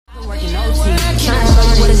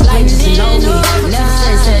might just know me. Never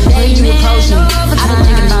since the day you approached me, I've been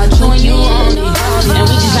thinking about you and you only. And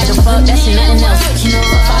we just like a fuck, that's nothing else.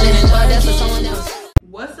 Falling in love, that's for someone else.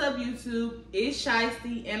 What's up, YouTube? It's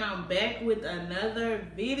Shiesty, and I'm back with another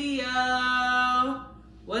video.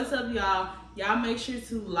 What's up, y'all? Y'all make sure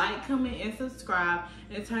to like, comment, and subscribe,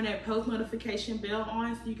 and turn that post notification bell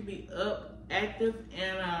on so you can be up, active,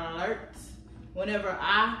 and alert whenever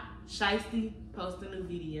I, Shiesty, post a new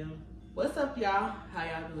video. What's up, y'all? How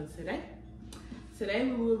y'all doing today? Today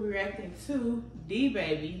we will be reacting to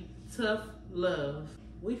DEEBABY, Tough Love.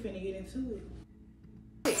 We finna get into it.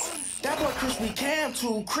 That boy Crispy cam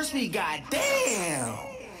too crispy, goddamn.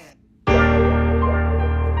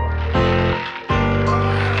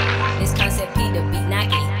 This concept P to be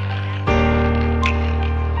knocking.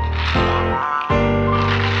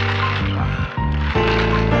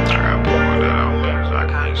 I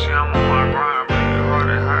can't see I'm on my grind, baby. Hard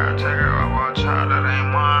at high, take it over a child that ain't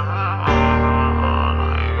mine.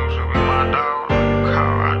 You used to be my dog, you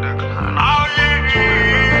call, I decline. Oh yeah.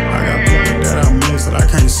 I got plenty that I miss that I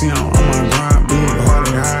can't see I'm on my grind, big hard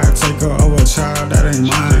at high, take her over a child that ain't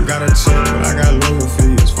mine. Got a check, but I got loyal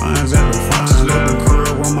fees, fines at the fines. Left the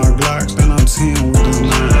crib with my Glocks, then I'm 10 with this 9.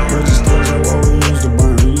 Registers are what we used to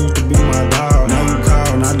burn, you used to be my dog. Now you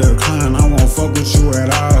call, I decline, I won't fuck with you at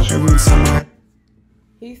all. Every time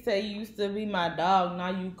He said you used to be my dog, now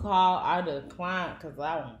you call, I decline, cause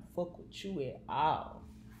I won't fuck with you at all.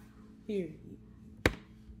 Period.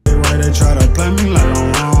 They try to play me like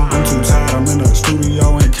I'm wrong. I'm too tired, I'm in the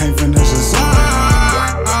studio and can't finish a song.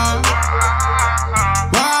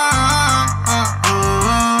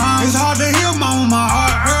 It's hard to hear my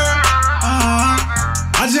heart hurt.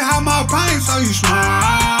 I just have my pain, so you smile.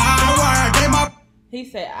 That's why I gave my. He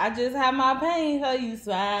said, I just have my pain, so you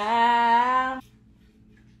smile.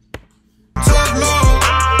 Tough love,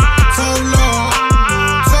 tough love,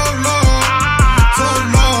 tough love, tough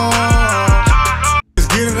love. Let's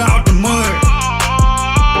get it out the mud.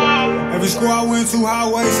 Every school I went to,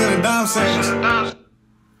 highway selling down sex.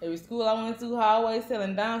 Every school I went to, hallway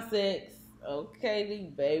selling down sex. Okay,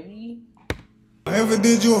 DEEBABY. Ever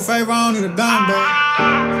did you a favor, I don't need a dime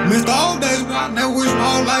back. Missed the old days, but I never wish my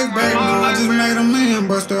whole life back. No, I just made a man,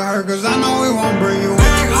 but still hurt, cause I know it won't bring you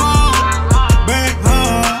back home. Back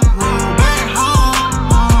home. Back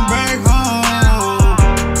home. Back home.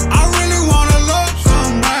 I really wanna love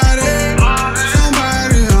somebody.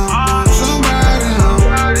 Somebody, somebody.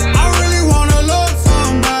 I really wanna love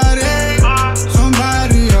somebody.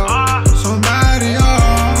 Somebody, somebody.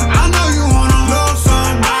 I know you wanna love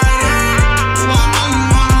somebody.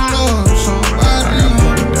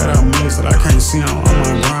 I can't see I'm on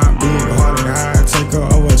my grind, big hard at high, take her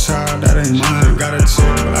over a child that ain't mine. Got a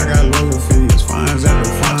check, but I got loyal fees, fines at the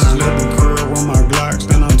fines. Left the crib with my Glocks,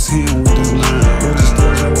 then I'm 10 with this 9.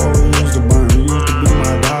 Registers are what we used to burn, you used to be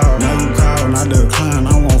my dog. Now you call, I decline,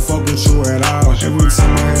 I won't fuck with you at all. Every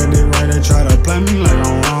time I had it right, they try to play me like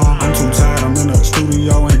I'm wrong. I'm too tired, I'm in the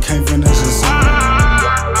studio and can't finish a song.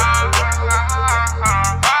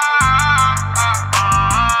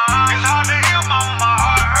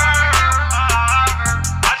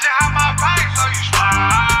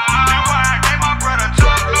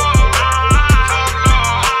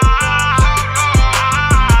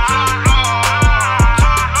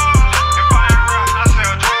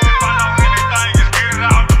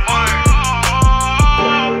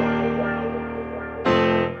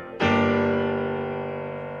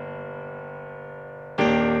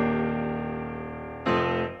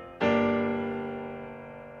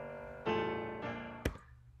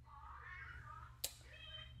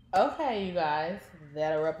 Okay, you guys,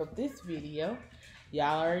 that'll wrap up this video.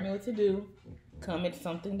 Y'all already know what to do. Comment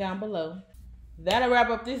something down below. That'll wrap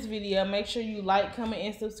up this video. Make sure you like, comment,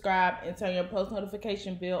 and subscribe, and turn your post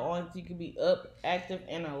notification bell on so you can be up, active,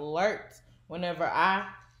 and alert whenever I,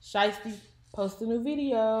 Shiesty, post a new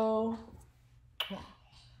video.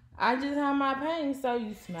 I just have my pain, so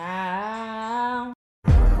you smile.